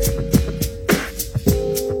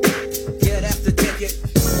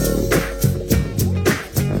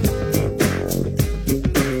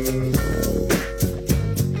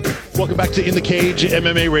back to In the Cage,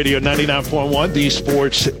 MMA Radio 99.1, the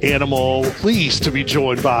sports animal. Pleased to be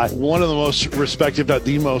joined by one of the most respected, not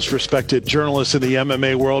the most respected journalists in the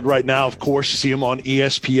MMA world right now. Of course, you see him on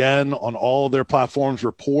ESPN, on all of their platforms,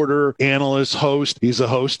 reporter, analyst, host. He's a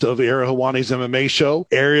host of Ariel Helwani's MMA show,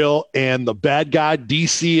 Ariel and the Bad Guy,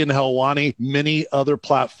 DC and Helwani, many other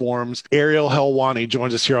platforms. Ariel Helwani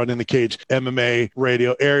joins us here on In the Cage MMA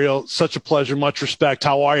Radio. Ariel, such a pleasure, much respect.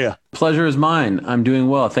 How are you? Pleasure is mine. I'm doing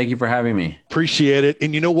well. Thank you for having me. Appreciate it.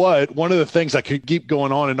 And you know what? One of the things I could keep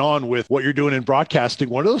going on and on with what you're doing in broadcasting,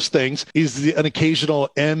 one of those things is an occasional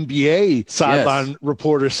NBA sideline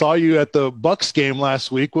reporter. Saw you at the Bucks game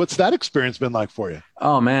last week. What's that experience been like for you?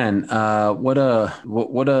 Oh man, what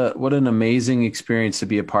an amazing experience to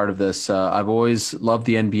be a part of this. I've always loved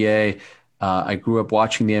the NBA. I grew up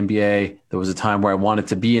watching the NBA. There was a time where I wanted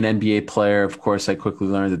to be an NBA player. Of course, I quickly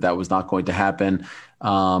learned that was not going to happen.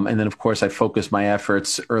 And then, of course, I focused my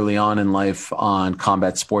efforts early on in life on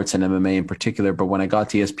combat sports and MMA in particular. But when I got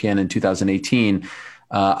to ESPN in 2018,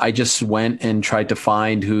 I just went and tried to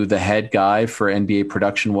find who the head guy for NBA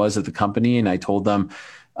production was at the company. And I told them,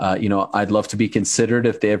 I'd love to be considered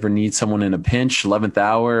if they ever need someone in a pinch, 11th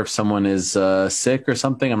hour, if someone is sick or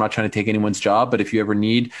something. I'm not trying to take anyone's job, but if you ever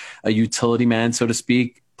need a utility man, so to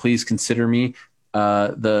speak, please consider me.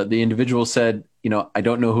 The individual said, I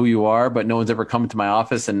don't know who you are, but no one's ever come to my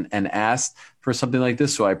office and asked for something like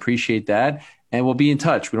this. So I appreciate that. And we'll be in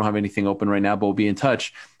touch. We don't have anything open right now, but we'll be in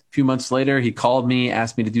touch. A few months later, he called me,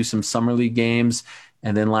 asked me to do some summer league games.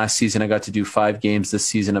 And then last season, I got to do 5 games. This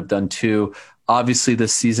season, I've done 2. Obviously,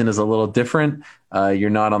 this season is a little different. You're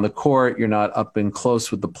not on the court. You're not up and close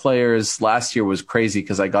with the players. Last year was crazy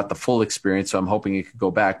because I got the full experience. So I'm hoping it could go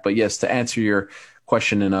back. But yes, to answer your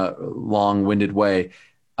question in a long-winded way,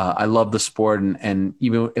 I love the sport, and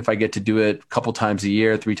even if I get to do it a couple times a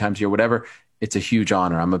year, 3 times a year, whatever, it's a huge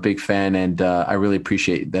honor. I'm a big fan, and I really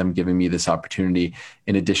appreciate them giving me this opportunity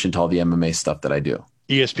in addition to all the MMA stuff that I do.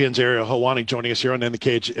 ESPN's Ariel Helwani joining us here on In the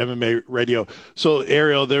Cage MMA Radio. So,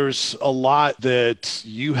 Ariel, there's a lot that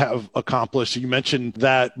you have accomplished. You mentioned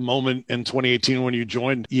that moment in 2018 when you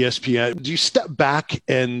joined ESPN. Do you step back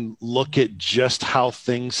and look at just how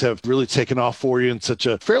things have really taken off for you in such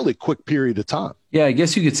a fairly quick period of time? Yeah, I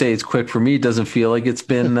guess you could say it's quick. For me, it doesn't feel like it's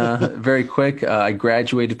been very quick. I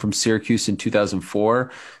graduated from Syracuse in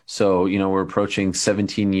 2004. So, we're approaching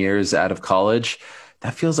 17 years out of college.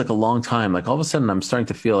 That feels like a long time. Like all of a sudden I'm starting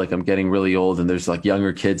to feel like I'm getting really old, and there's like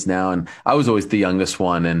younger kids now. And I was always the youngest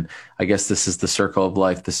one. And I guess this is the circle of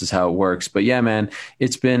life. This is how it works. But yeah, man,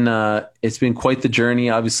 it's been quite the journey.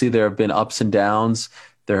 Obviously there have been ups and downs.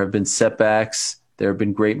 There have been setbacks. There have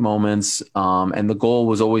been great moments. And the goal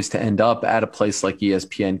was always to end up at a place like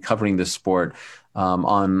ESPN covering this sport,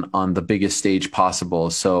 on the biggest stage possible.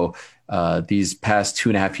 So, these past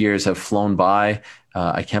 2.5 years have flown by.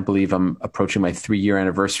 I can't believe I'm approaching my 3-year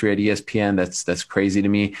anniversary at ESPN. That's crazy to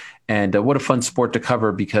me. And what a fun sport to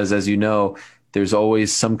cover, because as you know, there's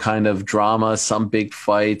always some kind of drama, some big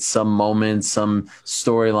fight, some moment, some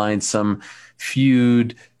storyline, some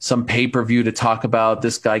feud, some pay-per-view to talk about,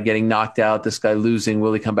 this guy getting knocked out, this guy losing,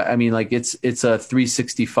 will he come back? I mean, like it's a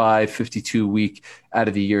 365, 52 week out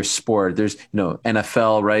of the year sport. There's,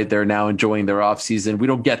 NFL, right? They're now enjoying their off season. We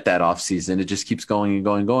don't get that off season. It just keeps going and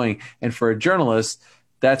going and going. And for a journalist,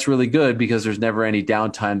 that's really good because there's never any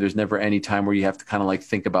downtime. There's never any time where you have to kind of like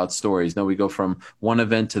think about stories. No, we go from one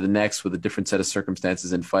event to the next with a different set of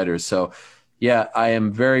circumstances and fighters. So yeah, I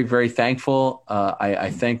am very, very thankful.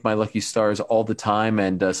 I thank my lucky stars all the time.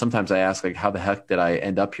 And sometimes I ask, like, how the heck did I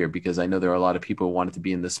end up here? Because I know there are a lot of people who wanted to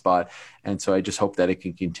be in this spot. And so I just hope that it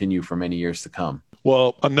can continue for many years to come.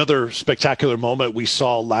 Well, another spectacular moment we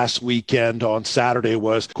saw last weekend on Saturday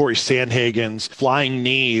was Corey Sandhagen's flying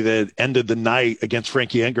knee that ended the night against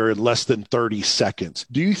Frankie Edgar in less than 30 seconds.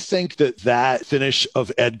 Do you think that finish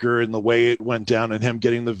of Edgar and the way it went down and him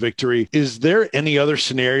getting the victory, is there any other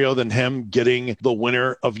scenario than him getting the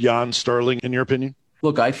winner of Jan Sterling, in your opinion?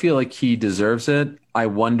 Look, I feel like he deserves it. I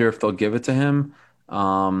wonder if they'll give it to him.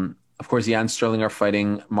 Of course, Jan Sterling are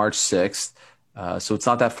fighting March 6th. So it's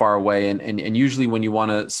not that far away. And usually when you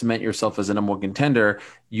want to cement yourself as a number 1 contender,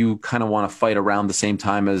 you kind of want to fight around the same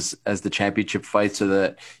time as the championship fight so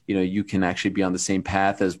that, you can actually be on the same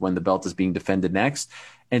path as when the belt is being defended next.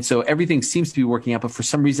 And so everything seems to be working out, but for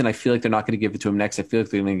some reason, I feel like they're not going to give it to him next. I feel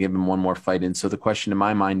like they're going to give him one more fight. And so the question in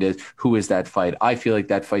my mind is, who is that fight? I feel like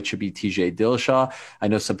that fight should be TJ Dillashaw. I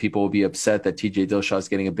know some people will be upset that TJ Dillashaw is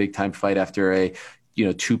getting a big time fight after a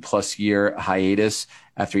 2+ year hiatus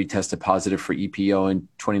after he tested positive for EPO in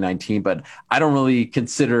 2019. But I don't really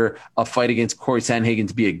consider a fight against Corey Sandhagen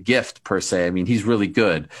to be a gift per se. I mean, he's really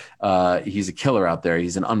good. He's a killer out there.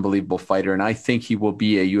 He's an unbelievable fighter. And I think he will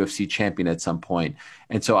be a UFC champion at some point.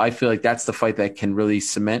 And so I feel like that's the fight that can really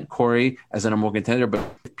cement Corey as a number one contender. But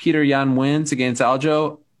if Peter Yan wins against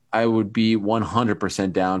Aljo, I would be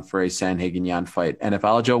 100% down for a Sandhagen-Yan fight. And if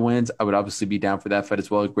Aljo wins, I would obviously be down for that fight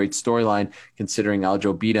as well. A great storyline considering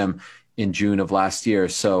Aljo beat him in June of last year.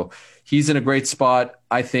 So he's in a great spot.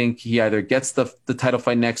 I think he either gets the title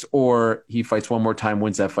fight next or he fights one more time,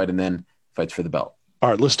 wins that fight, and then fights for the belt. All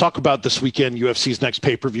right, let's talk about this weekend, UFC's next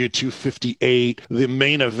pay-per-view, 258. The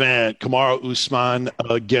main event, Kamaru Usman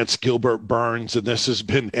against Gilbert Burns, and this has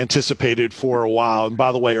been anticipated for a while. And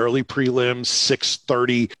by the way, early prelims,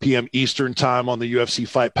 6:30 p.m. Eastern time on the UFC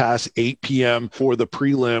Fight Pass, 8 p.m. for the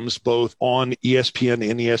prelims, both on ESPN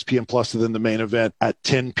and ESPN Plus, and then the main event at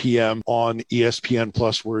 10 p.m. on ESPN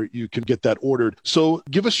Plus, where you can get that ordered. So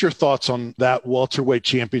give us your thoughts on that welterweight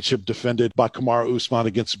championship defended by Kamaru Usman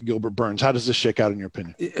against Gilbert Burns. How does this shake out in your opinion?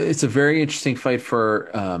 It's a very interesting fight for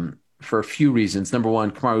a few reasons. Number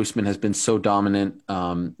one, Kamaru Usman has been so dominant,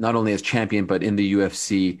 not only as champion, but in the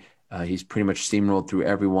UFC. He's pretty much steamrolled through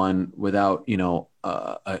everyone without,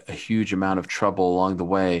 a huge amount of trouble along the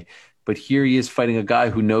way. But here he is fighting a guy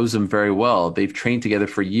who knows him very well. They've trained together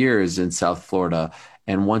for years in South Florida.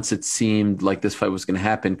 And once it seemed like this fight was going to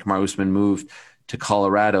happen, Kamaru Usman moved to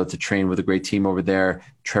Colorado to train with a great team over there,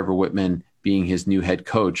 Trevor Whitman being his new head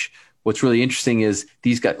coach. What's really interesting is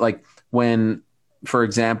these guys, like when, for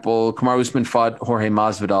example, Kamaru Usman fought Jorge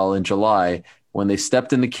Masvidal in July, when they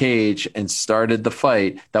stepped in the cage and started the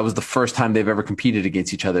fight, that was the first time they've ever competed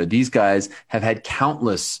against each other. These guys have had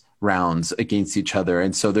countless rounds against each other.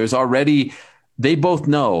 And so there's already, they both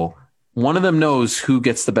know, one of them knows who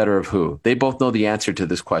gets the better of who. They both know the answer to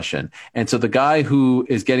this question. And so the guy who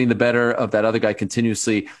is getting the better of that other guy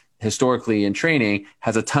continuously, historically in training,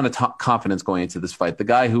 has a ton of confidence going into this fight. The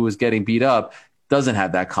guy who was getting beat up doesn't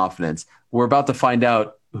have that confidence. We're about to find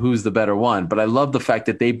out who's the better one, but I love the fact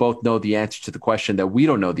that they both know the answer to the question that we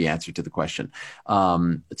don't know the answer to the question.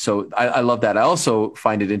 So I love that. I also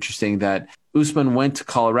find it interesting that Usman went to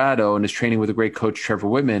Colorado and is training with a great coach, Trevor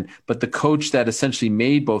Whitman, but the coach that essentially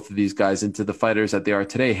made both of these guys into the fighters that they are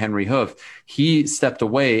today, Henry Hoof, he stepped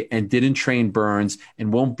away and didn't train Burns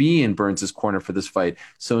and won't be in Burns' corner for this fight.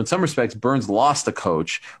 So in some respects, Burns lost a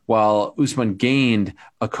coach while Usman gained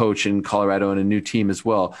a coach in Colorado and a new team as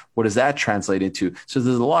well. What does that translate into? So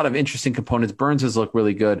there's a lot of interesting components. Burns has looked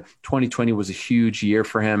really good. 2020 was a huge year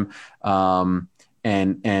for him.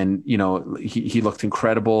 And he looked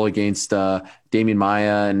incredible against Damian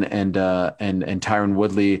Maia and Tyron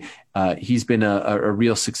Woodley. He's been a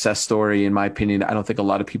real success story, in my opinion. I don't think a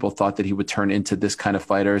lot of people thought that he would turn into this kind of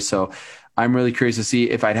fighter. So I'm really curious to see.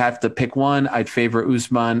 If I'd have to pick one, I'd favor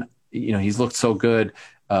Usman. He's looked so good.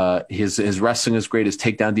 His wrestling is great. His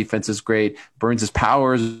takedown defense is great. Burns'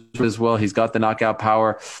 power as well. He's got the knockout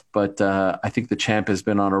power, but I think the champ has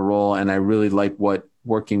been on a roll, and I really like what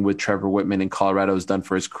working with Trevor Whitman in Colorado has done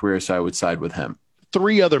for his career, so I would side with him.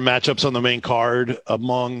 3 other matchups on the main card,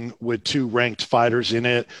 with 2 ranked fighters in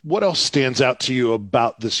it. What else stands out to you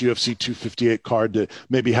about this UFC 258 card that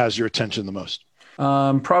maybe has your attention the most?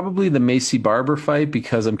 Probably the Macy Barber fight,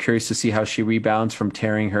 because I'm curious to see how she rebounds from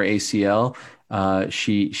tearing her ACL.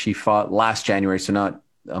 She fought last January, so not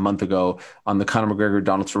a month ago, on the Conor McGregor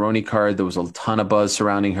Donald Cerrone card. There was a ton of buzz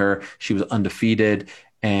surrounding her. She was undefeated.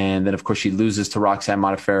 And then, of course, she loses to Roxanne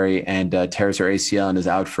Modafferi and tears her ACL and is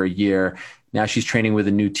out for a year. Now she's training with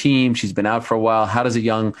a new team. She's been out for a while. How does a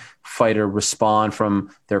young fighter respond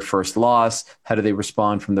from their first loss? How do they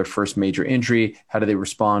respond from their first major injury? How do they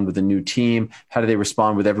respond with a new team? How do they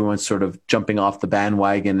respond with everyone sort of jumping off the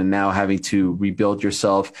bandwagon and now having to rebuild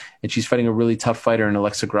yourself? And she's fighting a really tough fighter in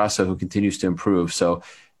Alexa Grasso, who continues to improve. So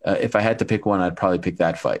if I had to pick one, I'd probably pick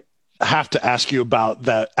that fight. Have to ask you about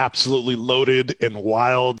that absolutely loaded and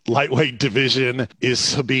wild lightweight division. Is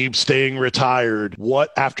Khabib staying retired? What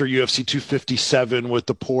after UFC 257 with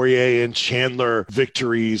the Poirier and Chandler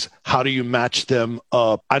victories? How do you match them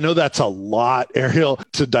up? I know that's a lot, Ariel,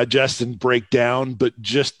 to digest and break down, but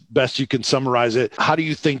just best you can summarize it. How do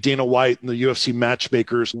you think Dana White and the UFC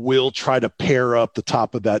matchmakers will try to pair up the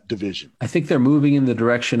top of that division? I think they're moving in the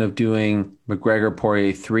direction of doing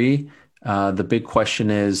McGregor-Poirier 3. The big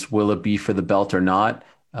question is, will it be for the belt or not?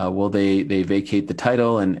 Will they vacate the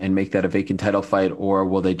title and make that a vacant title fight, or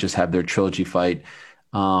will they just have their trilogy fight?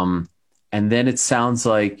 And then it sounds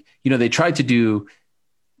like, they tried to do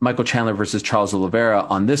Michael Chandler versus Charles Oliveira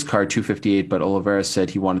on this card, 258, but Oliveira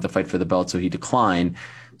said he wanted to fight for the belt, so he declined.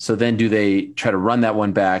 So then do they try to run that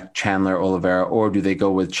one back, Chandler, Oliveira, or do they go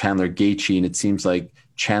with Chandler, Gaethje? And it seems like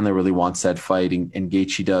Chandler really wants that fight, and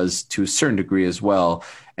Gaethje does to a certain degree as well.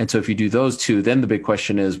 And so if you do those two, then the big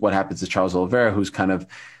question is what happens to Charles Oliveira, who's kind of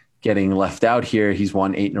getting left out here. He's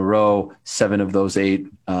won 8 in a row. 7 of those 8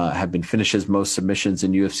 have been finishes, most submissions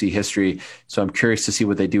in UFC history. So I'm curious to see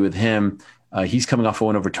what they do with him. He's coming off a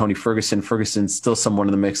win over Tony Ferguson. Ferguson's still someone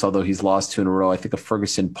in the mix, although he's lost 2 in a row. I think a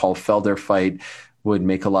Ferguson-Paul Felder fight would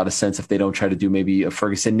make a lot of sense if they don't try to do maybe a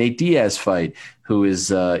Ferguson-Nate Diaz fight, who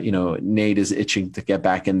is, Nate is itching to get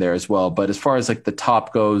back in there as well. But as far as like the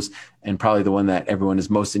top goes, and probably the one that everyone is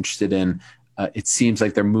most interested in, it seems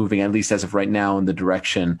like they're moving, at least as of right now, in the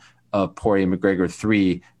direction of Poirier McGregor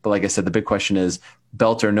 3. But like I said, the big question is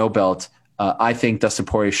belt or no belt. I think Dustin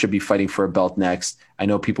Poirier should be fighting for a belt next. I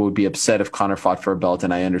know people would be upset if Conor fought for a belt,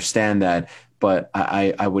 and I understand that. But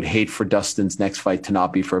I would hate for Dustin's next fight to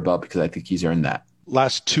not be for a belt because I think he's earned that.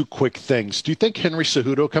 Last 2 quick things. Do you think Henry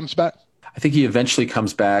Cejudo comes back? I think he eventually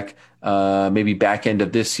comes back, maybe back end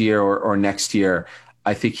of this year or next year.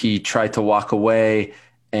 I think he tried to walk away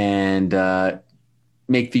and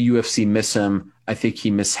make the UFC miss him. I think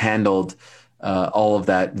he mishandled all of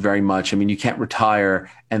that very much. I mean, you can't retire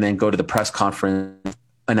and then go to the press conference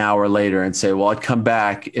an hour later and say, well, I'd come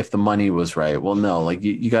back if the money was right. Well, no, like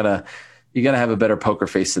you gotta have a better poker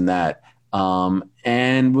face than that.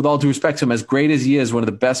 And with all due respect to him, as great as he is, one of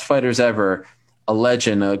the best fighters ever, a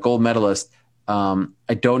legend, a gold medalist,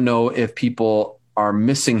 I don't know if people are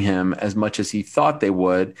missing him as much as he thought they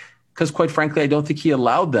would, because quite frankly, I don't think he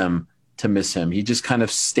allowed them to miss him. He just kind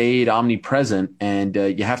of stayed omnipresent, and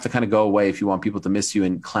you have to kind of go away if you want people to miss you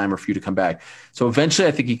and clamor for you to come back. So eventually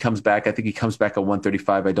I think he comes back. I think he comes back at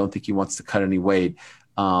 135. I don't think he wants to cut any weight.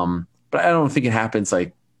 But I don't think it happens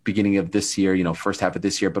like beginning of this year, first half of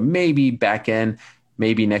this year, but maybe back end,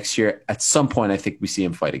 maybe next year. At some point, I think we see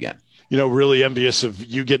him fight again. Really envious of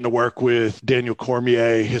you getting to work with Daniel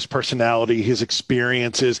Cormier, his personality, his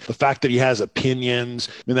experiences, the fact that he has opinions.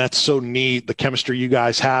 I mean, that's so neat, the chemistry you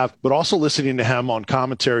guys have, but also listening to him on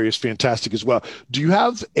commentary is fantastic as well. Do you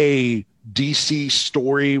have a DC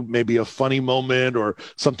story, maybe a funny moment or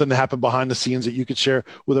something that happened behind the scenes that you could share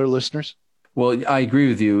with our listeners? Well, I agree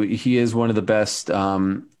with you. He is one of the best,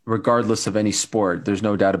 regardless of any sport. There's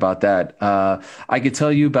no doubt about that. I could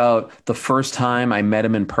tell you about the first time I met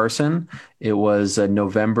him in person. It was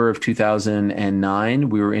November of 2009.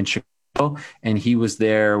 We were in Chicago, and he was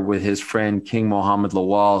there with his friend King Mohammed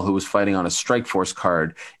Lawal, who was fighting on a Strikeforce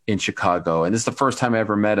card in Chicago. And this is the first time I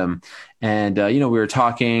ever met him. And, we were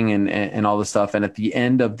talking and all this stuff. And at the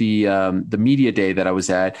end of the media day that I was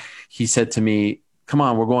at, he said to me, come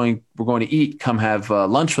on, we're going to eat. Come have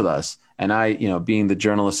lunch with us. And I, being the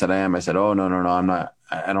journalist that I am, I said, oh, no, I'm not.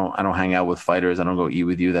 I don't hang out with fighters. I don't go eat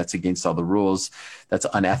with you. That's against all the rules. That's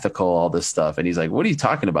unethical, all this stuff. And he's like, what are you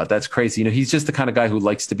talking about? That's crazy. He's just the kind of guy who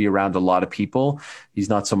likes to be around a lot of people. He's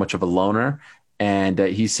not so much of a loner. And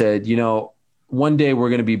he said, one day we're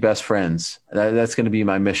going to be best friends. That's going to be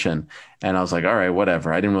my mission. And I was like, all right,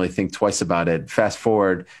 whatever. I didn't really think twice about it. Fast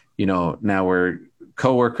forward, now we're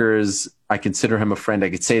coworkers. I consider him a friend. I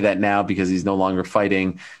could say that now because he's no longer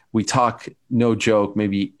fighting. We talk, no joke,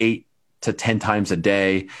 maybe 8 to 10 times a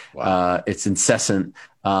day. Wow. It's incessant.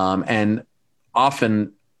 And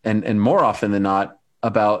often and more often than not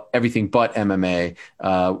about everything but MMA.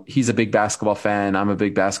 He's a big basketball fan. I'm a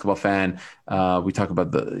big basketball fan. We talk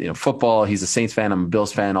about the football. He's a Saints fan. I'm a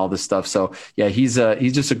Bills fan, all this stuff. So yeah, he's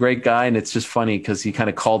just a great guy. And it's just funny because he kind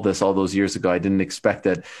of called this all those years ago. I didn't expect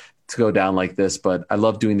it to go down like this, but I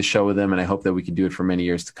love doing the show with him, and I hope that we can do it for many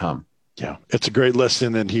years to come. Yeah, it's a great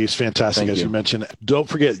listen, and he's fantastic, as you mentioned. Don't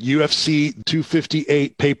forget, UFC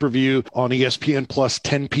 258 pay-per-view on ESPN Plus,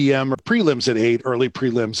 10 p.m. Prelims at 8, early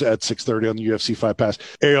prelims at 6:30 on the UFC Fight Pass.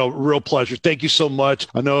 Ariel, real pleasure. Thank you so much.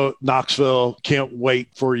 I know Knoxville can't wait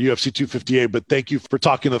for UFC 258, but thank you for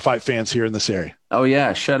talking to the fight fans here in this area. Oh,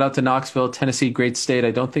 yeah. Shout out to Knoxville, Tennessee, great state.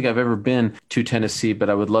 I don't think I've ever been to Tennessee, but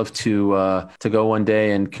I would love to go one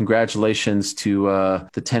day. And congratulations to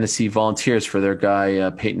the Tennessee Volunteers for their guy,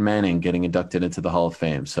 Peyton Manning, getting inducted into the Hall of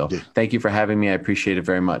Fame. So Thank you for having me. I appreciate it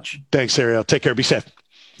very much. Thanks, Ariel. Take care. Be safe.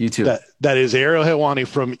 You too. That is Ariel Helwani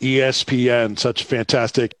from ESPN, such a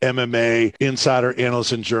fantastic MMA insider,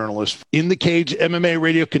 analyst, and journalist. In the Cage MMA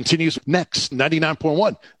Radio continues next,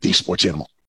 99.1, The Sports Animal.